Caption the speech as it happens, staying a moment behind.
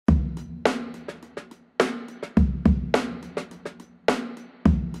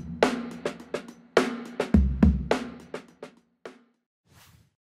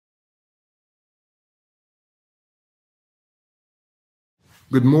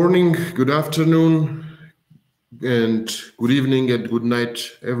Good morning, good afternoon, and good evening and good night,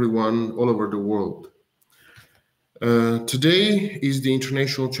 everyone all over the world. Today is the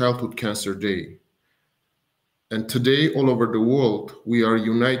International Childhood Cancer Day. And today, all over the world, we are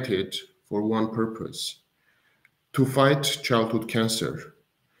united for one purpose: to fight childhood cancer,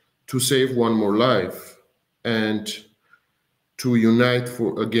 to save one more life, and to unite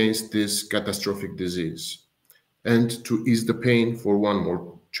against this catastrophic disease, and to ease the pain for one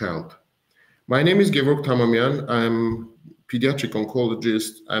more child. My name is Prof.Tamamyan. I'm pediatric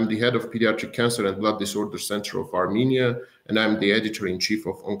oncologist. I'm the head of Pediatric Cancer and Blood Disorder Center of Armenia, and I'm the editor-in-chief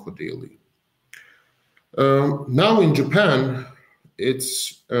of OncoDaily. Now in Japan,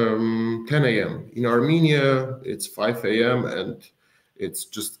 it's 10 a.m. In Armenia, it's 5 a.m. and it's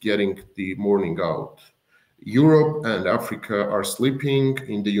just getting the morning out. Europe and Africa are sleeping.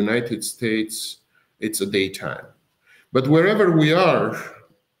 In the United States, it's a daytime. But wherever we are,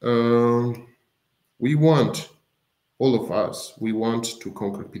 we want, all of us, we want to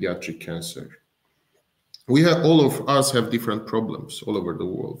conquer pediatric cancer. All of us have different problems all over the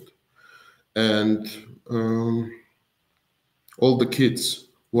world. And all the kids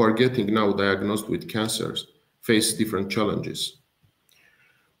who are getting now diagnosed with cancers face different challenges.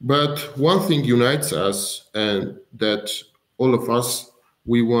 But one thing unites us, and that all of us,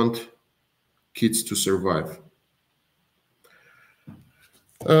 we want kids to survive.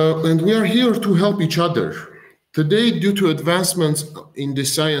 And we are here to help each other. Today, due to advancements in the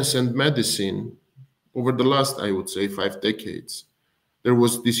science and medicine over the last, I would say, 5 decades, there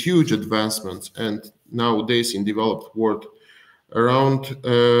was this huge advancement, and nowadays in developed world, around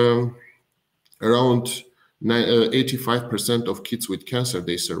 85% of kids with cancer,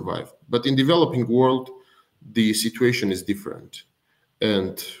 they survive. But in developing world, the situation is different,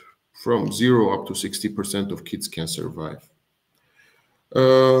 and from 0 up to 60% of kids can survive.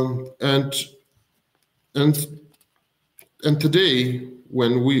 And today,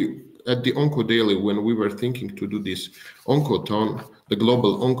 when we at the OncoDaily, when we were thinking to do this Oncothon, the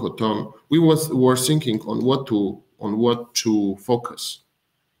global Oncothon, we were thinking on what to focus.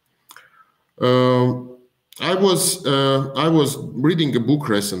 I was reading a book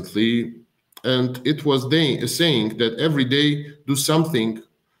recently, and it was saying that every day do something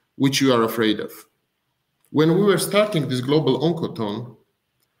which you are afraid of. When we were starting this global Oncothon,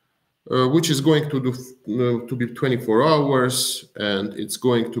 which is going to be 24 hours, and it's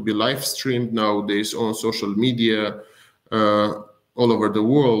going to be live streamed nowadays on social media all over the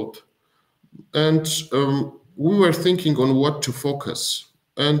world. And we were thinking on what to focus.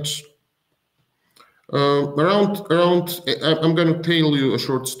 And I'm going to tell you a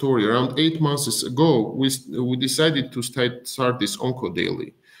short story. Around 8 months ago, we decided to start this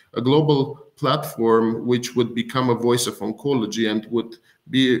OncoDaily, a global platform which would become a voice of oncology and would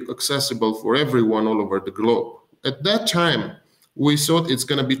be accessible for everyone all over the globe. At that time, we thought it's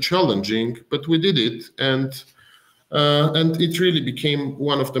going to be challenging, but we did it, and it really became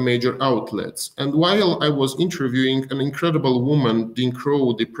one of the major outlets. And while I was interviewing an incredible woman, Dean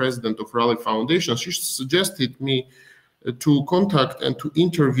Crow, the president of Raleigh Foundation, she suggested me to contact and to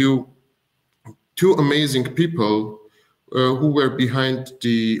interview 2 amazing people who were behind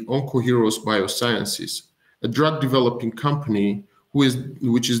the OncoHeroes Biosciences, a drug developing company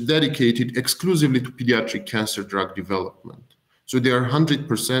which is dedicated exclusively to pediatric cancer drug development. So they are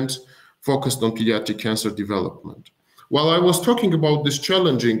 100% focused on pediatric cancer development. While I was talking about these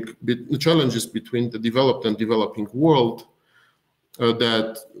challenges between the developed and developing world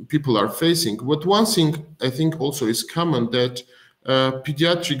that people are facing, but one thing I think also is common, that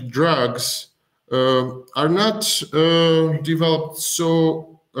pediatric drugs are not developed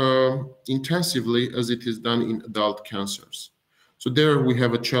so intensively as it is done in adult cancers. So there we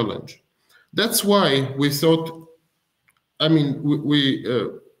have a challenge. That's why we thought, I mean, we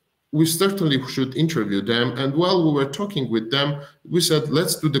certainly should interview them. And while we were talking with them, we said,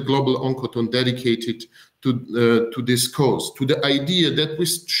 let's do the global Oncothon dedicated to this cause, to the idea that we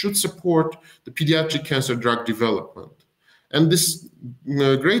should support the pediatric cancer drug development. And this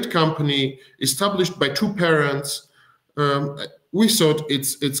great company, established by 2 parents, we thought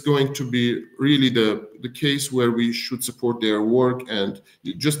it's going to be really the case where we should support their work. And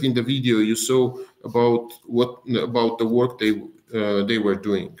just in the video, you saw about the work they were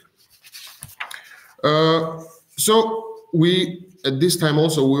doing. So we, at this time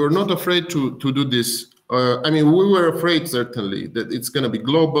also, we were not afraid to do this. I mean, we were afraid certainly that it's going to be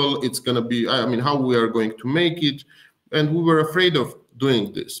global. It's going to be, I mean, how we are going to make it. And we were afraid of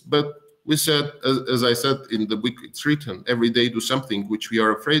doing this. But we said, as I said in the book, it's written, every day do something which we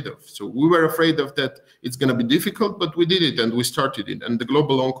are afraid of. So we were afraid of that. It's going to be difficult, but we did it and we started it. And the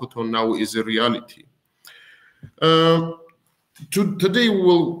global Oncothon now is a reality. Today we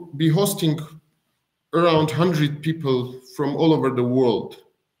will be hosting around 100 people from all over the world.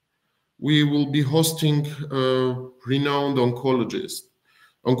 We will be hosting renowned oncologists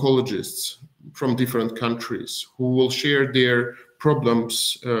from different countries who will share their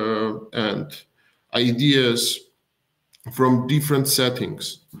problems and ideas from different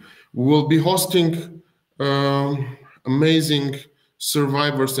settings. We will be hosting amazing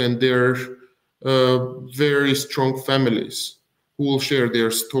survivors and their very strong families who will share their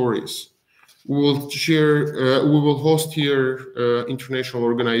stories. We will host here international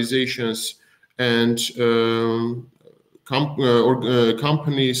organizations and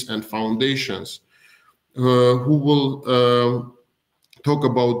companies and foundations who will talk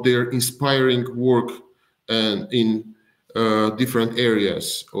about their inspiring work and in different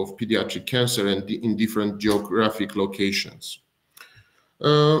areas of pediatric cancer and in different geographic locations.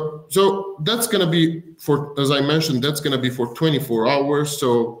 So that's going to be for, as I mentioned, that's going to be for 24 hours.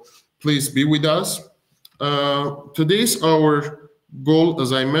 So please be with us. Today's our goal,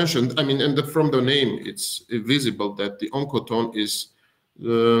 as I mentioned, I mean, and from the name, it's visible that the Oncothon is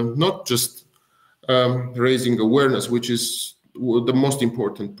not just raising awareness, which is the most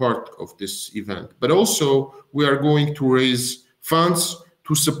important part of this event, but also we are going to raise funds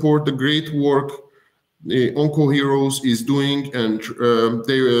to support the great work the Onco Heroes is doing, and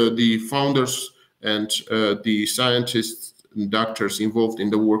the founders and the scientists and doctors involved in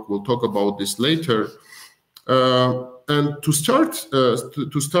the work will talk about this later. And to start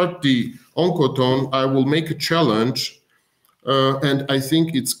the Oncothon, I will make a challenge, and I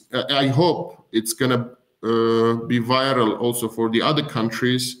think I hope it's gonna be viral also for the other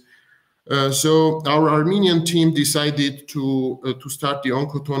countries. So our Armenian team decided to start the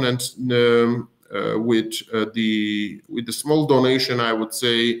Oncothon and with the small donation, I would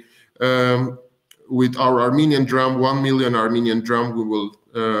say, with our Armenian drum, 1 million Armenian drum,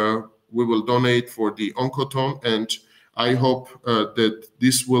 we will donate for the Oncothon, and I hope that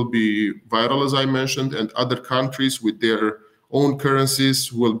this will be viral, as I mentioned, and other countries with their own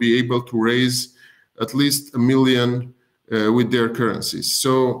currencies will be able to raise at least 1 million with their currencies.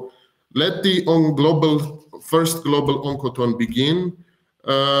 So let the first global Oncothon begin.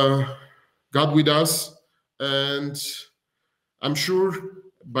 God with us, and I'm sure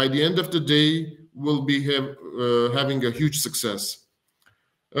by the end of the day we'll be having a huge success.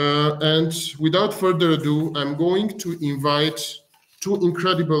 And without further ado, I'm going to invite two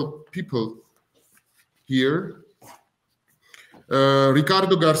incredible people here.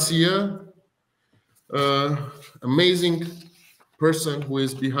 Ricardo Garcia, amazing person who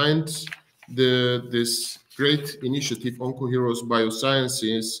is behind this great initiative, Onco Heroes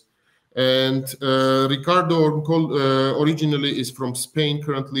Biosciences. And Ricardo originally is from Spain,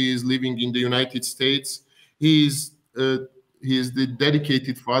 currently is living in the United States. He is the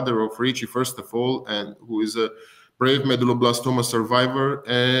dedicated father of Richie, first of all, and who is a brave medulloblastoma survivor.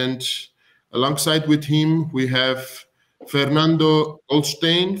 And alongside with him, we have Fernando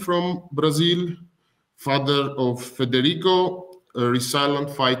Goldsztein from Brazil, father of Federico, a resilient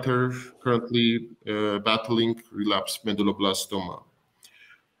fighter currently battling relapsed medulloblastoma.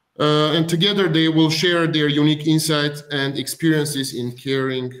 And together they will share their unique insights and experiences in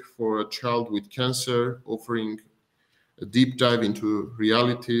caring for a child with cancer, offering a deep dive into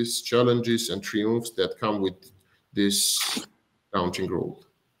realities, challenges, and triumphs that come with this daunting role.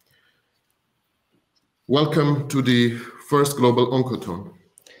 Welcome to the first Global Oncothon.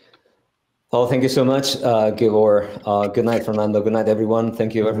 Oh, thank you so much, Gabor. Good night, Fernando. Good night, everyone.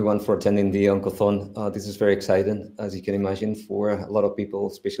 Thank you, everyone, for attending the Oncothon. This is very exciting, as you can imagine, for a lot of people,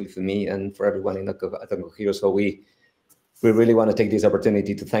 especially for me and for everyone in Onco Heroes. So we really want to take this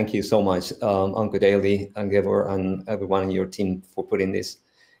opportunity to thank you so much, OncoDaily and Gabor and everyone in your team for putting this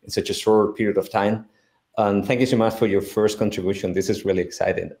in such a short period of time. And thank you so much for your first contribution. This is really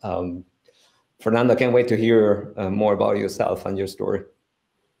exciting. Fernando, I can't wait to hear more about yourself and your story.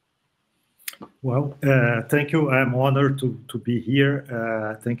 Well, thank you. I'm honored to be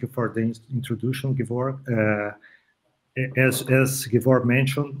here. Thank you for the introduction, Gabor. As Gabor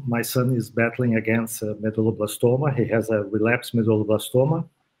mentioned, my son is battling against medulloblastoma. He has a relapsed medulloblastoma.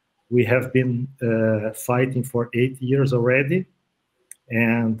 We have been fighting for 8 years already.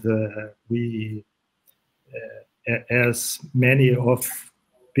 And we, as many of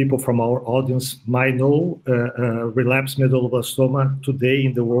people from our audience might know, relapsed medulloblastoma today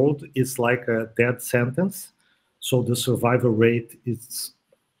in the world is like a death sentence. So the survival rate is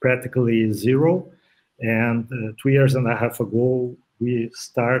practically zero. And 2 years and a half ago, we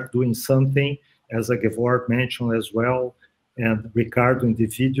start doing something, as Gevor mentioned as well, and Ricardo in the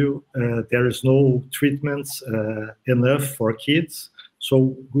video, there is no treatments enough for kids.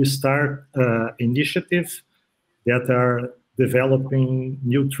 So we start initiatives that are developing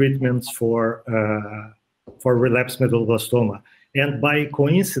new treatments for relapsed medulloblastoma. And by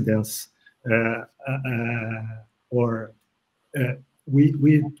coincidence,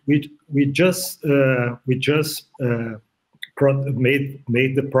 we just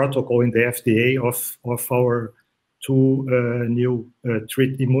made the protocol in the FDA of our two new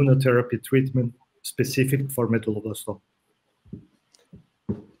immunotherapy treatment specific for medulloblastoma.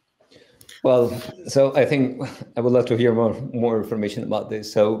 Well, so I think I would love to hear more information about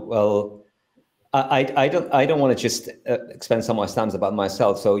this. So, well, I don't want to just expend so much time about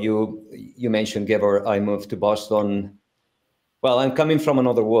myself. So you mentioned, Gabor, I moved to Boston. Well, I'm coming from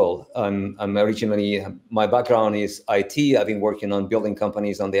another world. I'm originally, my background is IT. I've been working on building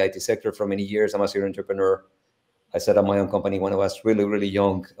companies on the IT sector for many years. I'm a serial entrepreneur. I set up my own company when I was really, really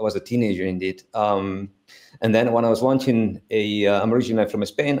young. I was a teenager indeed. And then when I was launching I'm originally from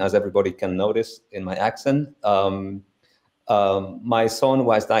Spain, as everybody can notice in my accent. My son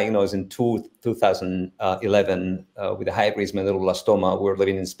was diagnosed in 2011 with a high-risk medulloblastoma. We were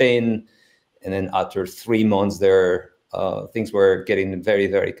living in Spain. And then after 3 months there, things were getting very,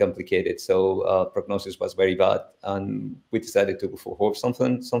 very complicated. So prognosis was very bad. And we decided to go for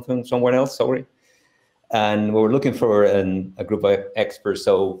somewhere else, sorry. And we were looking for a group of experts.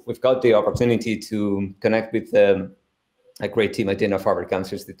 So we've got the opportunity to connect with a great team at Dana-Farber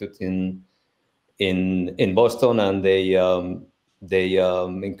Cancer Institute in Boston, and they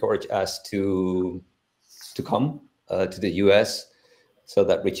encouraged us to come to the US so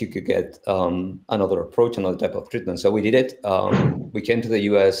that Richie could get another approach, another type of treatment. So we did it. We came to the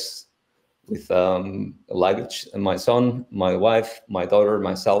US with luggage, and my son, my wife, my daughter,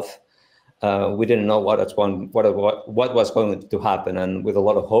 myself. We didn't know what was going to happen, and with a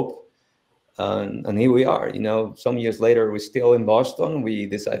lot of hope. And here we are. You know, some years later, we're still in Boston. We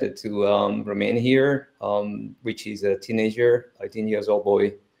decided to remain here. Richie is a teenager, 18 years old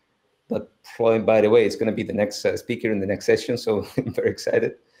boy. But by the way, it's going to be the next speaker in the next session, so I'm very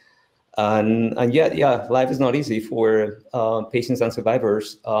excited. And yet, yeah, life is not easy for patients and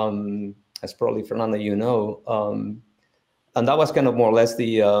survivors, as probably Fernando, you know. And that was kind of more or less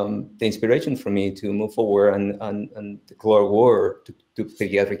the inspiration for me to move forward and declare war to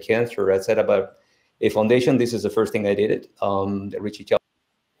pediatric cancer. I set up a foundation. This is the first thing I did, the Richie Cancer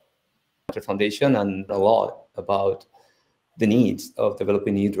Foundation, and a lot about the needs of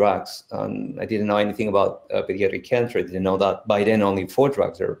developing new drugs. I didn't know anything about pediatric cancer. I didn't know that by then only 4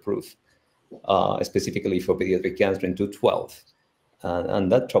 drugs are approved, specifically for pediatric cancer in 2012.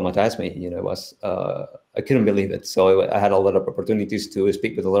 And that traumatized me. You know, I couldn't believe it. So I had a lot of opportunities to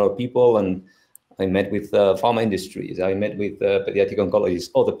speak with a lot of people, and I met with pharma industries. I met with pediatric oncologists,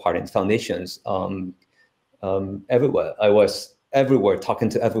 other partners, foundations, everywhere. I was everywhere, talking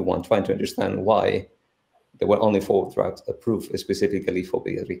to everyone, trying to understand why there were only 4 drugs approved specifically for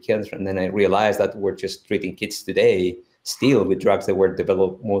pediatric cancer. And then I realized that we're just treating kids today still with drugs that were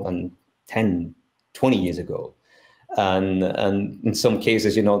developed more than 10, 20 years ago. And in some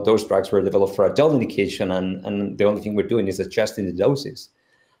cases, you know, those drugs were developed for adult indication, and the only thing we're doing is adjusting the doses.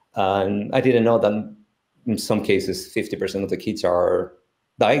 And I didn't know that in some cases, 50% of the kids are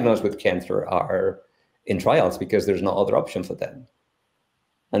diagnosed with cancer are in trials because there's no other option for them.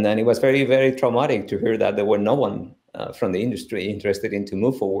 And then it was very, very traumatic to hear that there were no one from the industry interested in to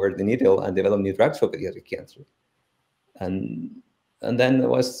move forward the needle and develop new drugs for pediatric cancer. And then that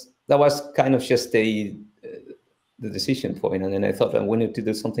was kind of just the decision point. And then I thought, we need to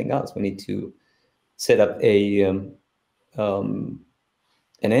do something else. We need to set up an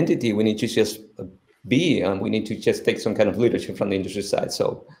entity. We need to just be, and we need to just take some kind of leadership from the industry side.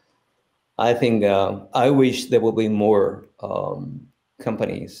 So I think I wish there will be more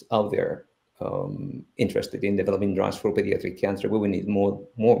companies out there interested in developing drugs for pediatric cancer. We will need more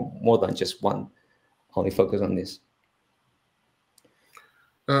than just one. Only focus on this.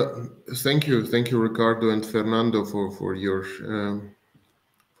 Thank you, Ricardo and Fernando, for your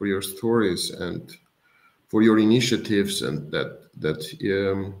stories and for your initiatives, and that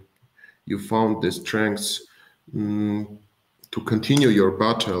you found the strengths to continue your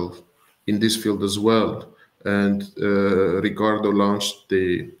battle in this field as well. And Ricardo launched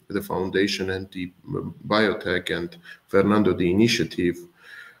the foundation and the biotech, and Fernando the initiative.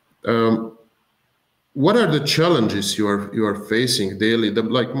 What are the challenges you are facing daily? The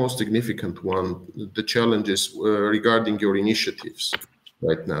most significant one, the challenges regarding your initiatives.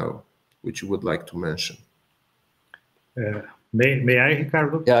 right now, which you would like to mention? May I,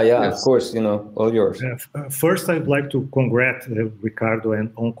 Ricardo? Yeah, Yes. of course, all yours. First, I'd like to congratulate Ricardo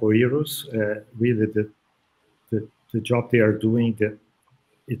and OncoHeroes. Really, the job they are doing,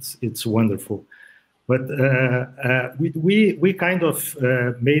 it's wonderful. But we kind of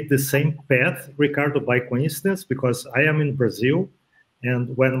made the same path, Ricardo, by coincidence, because I am in Brazil,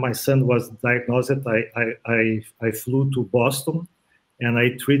 and when my son was diagnosed, I flew to Boston, and I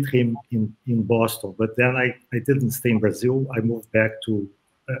treated him in Boston. But then I didn't stay in Brazil. I moved back to.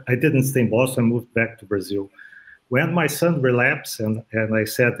 I didn't stay in Boston. I moved back to Brazil. When my son relapsed, and I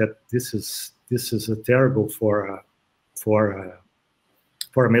said that this is terrible for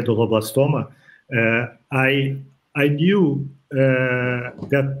medulloblastoma. I knew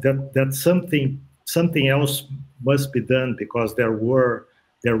that something else must be done, because there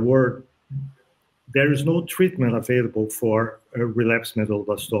is no treatment available for relapsed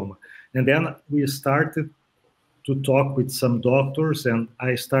medulloblastoma. And then we started to talk with some doctors, and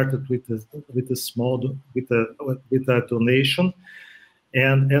I started with a donation,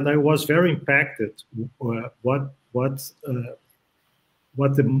 and I was very impacted.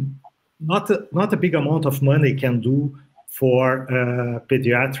 Not a big amount of money can do for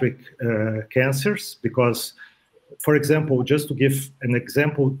pediatric cancers, because, for example, just to give an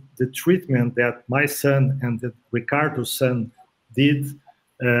example, the treatment that my son and that Ricardo's son did,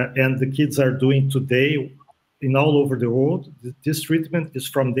 and the kids are doing today in all over the world, this treatment is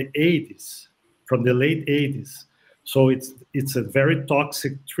from the 80s, from the late 80s. So it's a very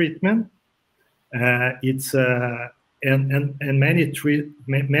toxic treatment. And many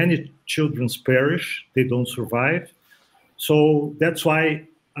children perish; they don't survive. So that's why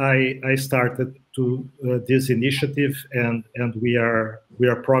I started to this initiative, and we are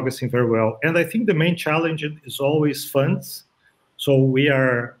progressing very well. And I think the main challenge is always funds. So we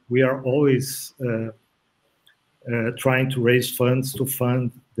are always trying to raise funds to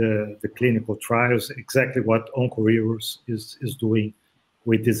fund the clinical trials. Exactly what OncoHeroes is doing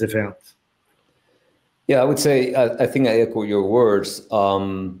with this event. Yeah, I would say, I think I echo your words.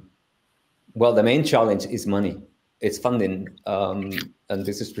 Well, the main challenge is money. It's funding. And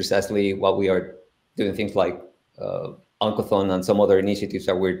this is precisely what we are doing, things like Oncothon and some other initiatives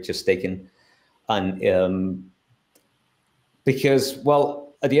that we're just taking. And because,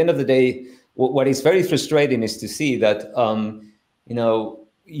 well, at the end of the day, what is very frustrating is to see that,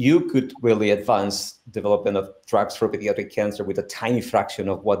 you could really advance development of drugs for pediatric cancer with a tiny fraction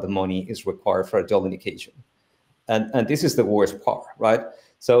of what the money is required for adult indication. And this is the worst part, right?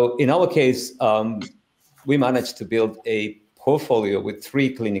 So in our case, we managed to build a portfolio with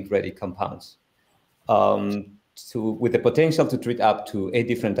 3 clinic-ready compounds with the potential to treat up to 8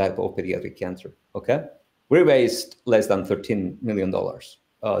 different types of pediatric cancer, okay? We raised less than $13 million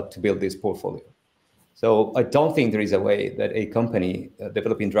to build this portfolio. So I don't think there is a way that a company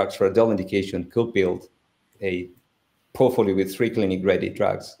developing drugs for adult indication could build a portfolio with 3 clinic-ready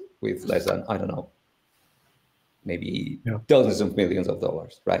drugs with less than, I don't know, maybe dozens of millions of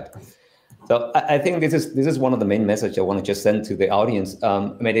dollars, right? So I think this is one of the main messages I want to just send to the audience.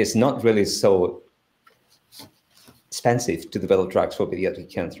 I mean, it's not really so expensive to develop drugs for pediatric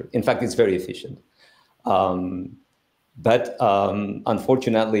cancer. In fact, it's very efficient. But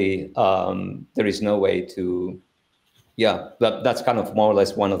unfortunately, there is no way to, that's kind of more or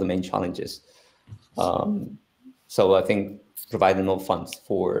less one of the main challenges. So I think providing more funds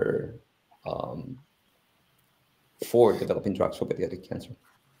for developing drugs for pediatric cancer.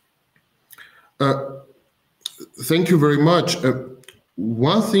 Thank you very much.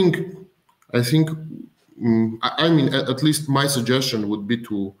 One thing I think, I mean, at least my suggestion would be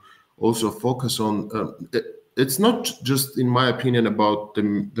to also focus on, it's not just, in my opinion, about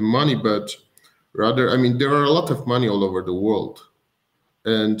the money, but rather, I mean, there are a lot of money all over the world.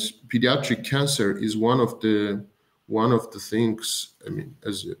 And pediatric cancer is one of the things, I mean,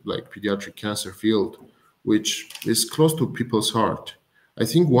 as like pediatric cancer field, which is close to people's heart. I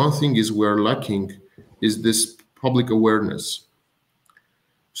think one thing is we're lacking is this public awareness.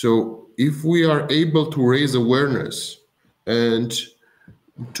 So if we are able to raise awareness and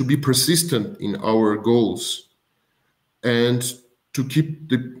to be persistent in our goals and to keep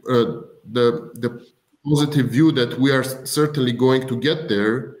the positive view that we are certainly going to get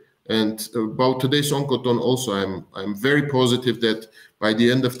there. And about today's Oncothon also, I'm very positive that by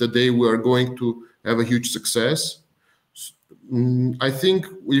the end of the day, we are going to have a huge success. I think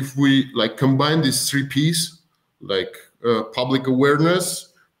if we like combine these 3 Ps, like public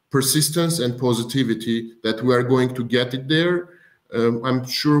awareness, persistence, and positivity, that we are going to get it there, I'm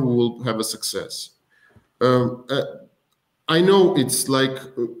sure we will have a success. I know it's like,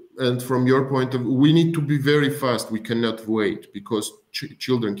 and from your point of view, we need to be very fast. We cannot wait because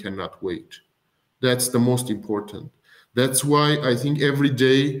children cannot wait. That's the most important. That's why I think every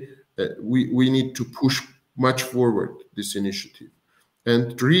day we need to push much forward this initiative.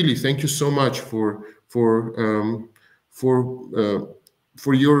 And really, thank you so much for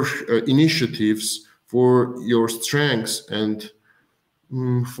your initiatives, for your strengths, and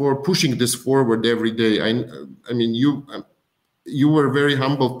for pushing this forward every day. I mean, you were very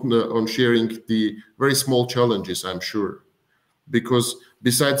humble on sharing the very small challenges, I'm sure, because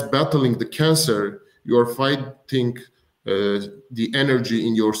besides battling the cancer, you are fighting the energy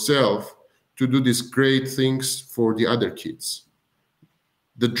in yourself to do these great things for the other kids.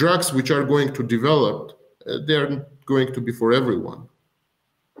 The drugs which are going to develop, they are going to be for everyone.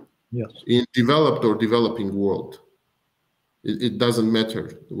 Yes. In developed or developing world. It doesn't matter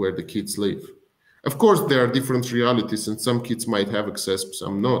where the kids live. Of course, there are different realities, and some kids might have access,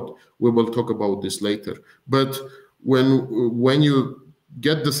 some not. We will talk about this later. But when you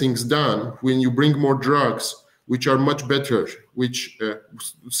get the things done, when you bring more drugs, which are much better, which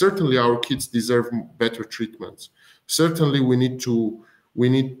certainly our kids deserve better treatments. Certainly, we need to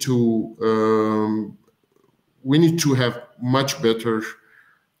have much better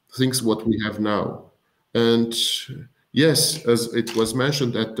things what we have now. And yes, as it was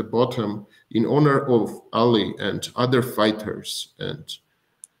mentioned at the bottom, in honor of Ali and other fighters and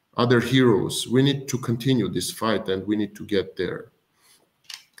other heroes, we need to continue this fight and we need to get there.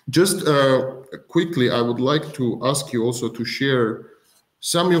 Just quickly, I would like to ask you also to share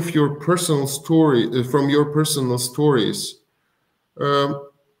some of your personal story from your personal stories,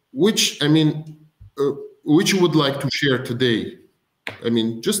 which you would like to share today. I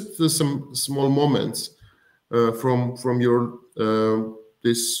mean, just some small moments from your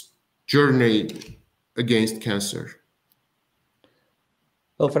this journey against cancer.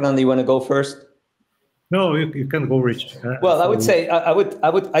 Well, Fernando, you want to go first? No, you can go, Rich. Well, I would say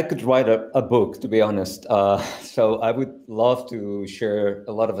I could write a book, to be honest. So I would love to share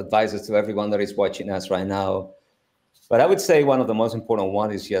a lot of advices to everyone that is watching us right now. But I would say one of the most important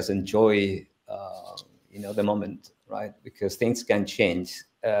ones is just enjoy, the moment, right? Because things can change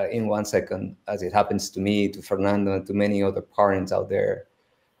in 1 second, as it happens to me, to Fernando, and to many other parents out there.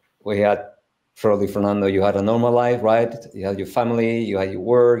 We had, probably Fernando, you had a normal life, right? You had your family, you had your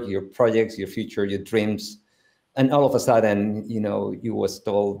work, your projects, your future, your dreams. And all of a sudden, you was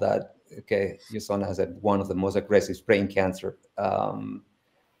told that, okay, your son has one of the most aggressive brain cancer.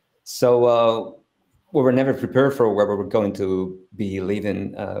 So we were never prepared for where we were going to be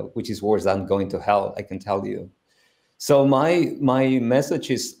living, which is worse than going to hell, I can tell you. So my message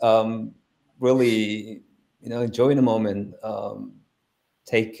is really, enjoy the moment,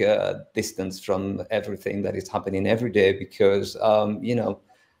 take distance from everything that is happening every day, because,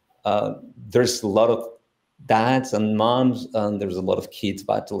 there's a lot of dads and moms, and there's a lot of kids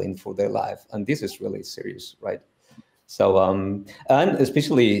battling for their life. And this is really serious, right? So, and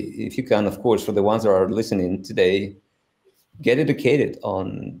especially if you can, of course, for the ones that are listening today, get educated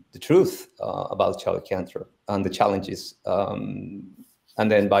on the truth about child cancer and the challenges. And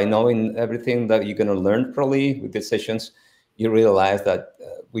then by knowing everything that you're going to learn probably with these sessions, you realize that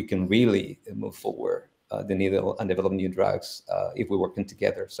we can really move forward the needle and develop new drugs if we're working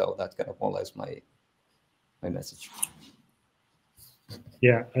together. So that's kind of more or less my message.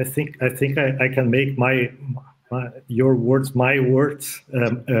 Yeah, I think I can make your words my words,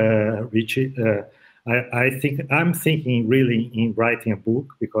 Richie. I'm thinking really in writing a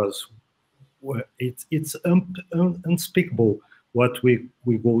book, because it's unspeakable what we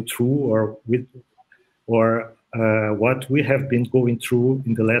go through, or what we have been going through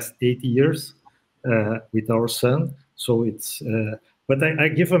in the last 8 years with our son. So it's, but I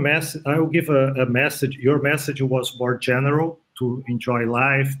give a message. I will give a message. Your message was more general, to enjoy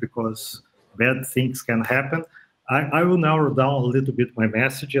life because bad things can happen. I will narrow down a little bit my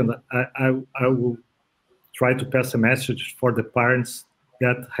message, and I will try to pass a message for the parents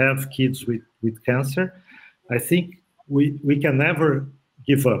that have kids with cancer. I think we can never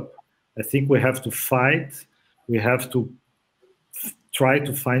give up. I think we have to fight. We have to try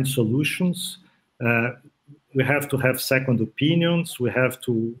to find solutions. We have to have second opinions. We have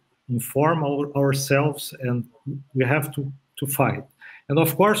to inform ourselves, and we have to fight. And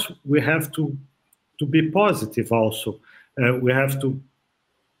of course, we have to be positive also. We have to,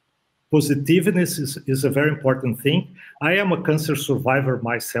 positiveness is a very important thing. I am a cancer survivor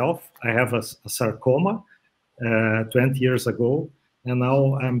myself. I have a sarcoma 20 years ago, and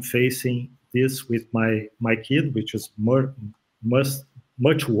now I'm facing this with my kid, which is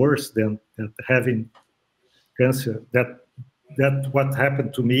much worse than having cancer, that that what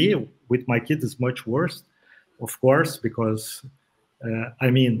happened to me with my kid is much worse, of course, because I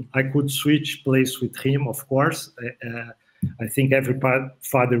mean, I could switch place with him, of course. I think every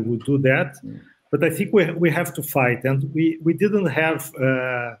father would do that. But I think we have to fight. And we didn't have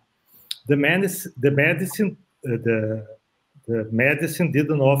the medicine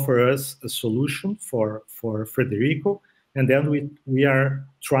didn't offer us a solution for Federico. And then we are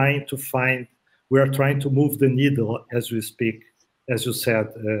trying to move the needle as we speak, as you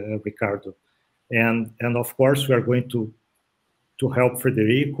said, Ricardo. And of course, we are going to help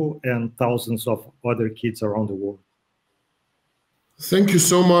Federico and thousands of other kids around the world. Thank you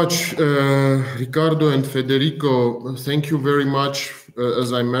so much, Ricardo and Federico. Thank you very much,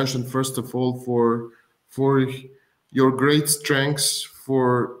 as I mentioned, first of all, for your great strengths,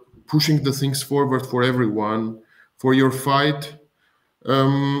 for pushing the things forward for everyone, for your fight.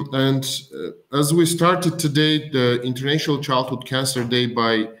 And as we started today, the International Childhood Cancer Day,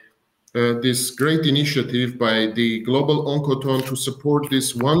 by this great initiative by the Global Oncothon to support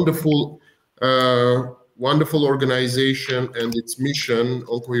this wonderful organization and its mission,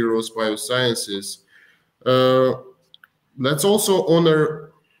 OncoHeroes Biosciences. Let's also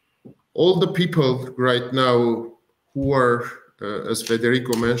honor all the people right now who are, as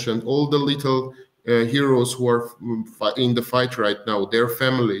Federico mentioned, all the little heroes who are in the fight right now, their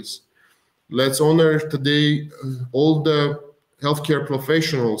families. Let's honor today all the healthcare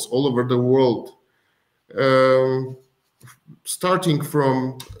professionals all over the world, starting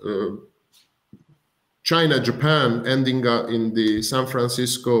from China, Japan, ending up in the San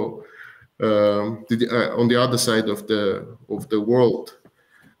Francisco, on the other side of the world.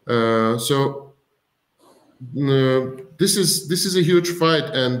 So this is a huge fight,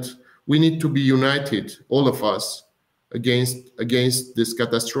 and we need to be united, all of us, against this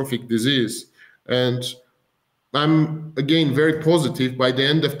catastrophic disease. And I'm again very positive. By the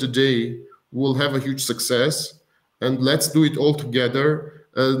end of the day, we'll have a huge success, and let's do it all together.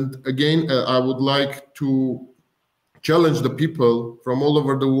 And again, I would like to challenge the people from all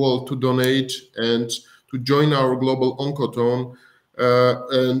over the world to donate and to join our global Oncothon.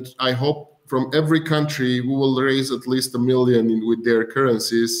 And I hope from every country we will raise at least $1 million with their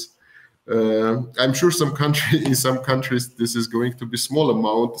currencies. I'm sure in some countries this is going to be small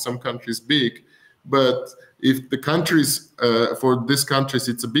amount, some countries big, but if the countries, for these countries,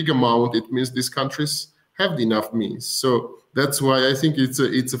 it's a big amount, it means these countries have enough means. So that's why I think it's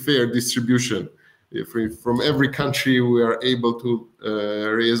a fair distribution. If from every country we are able to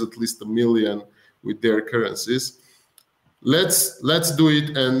raise at least $1 million with their currencies, let's do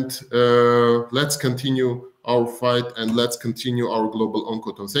it, and let's continue our fight, and let's continue our global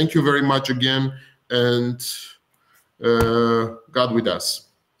Oncothon. Thank you very much again, and God with us.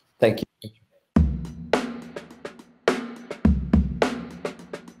 Thank you.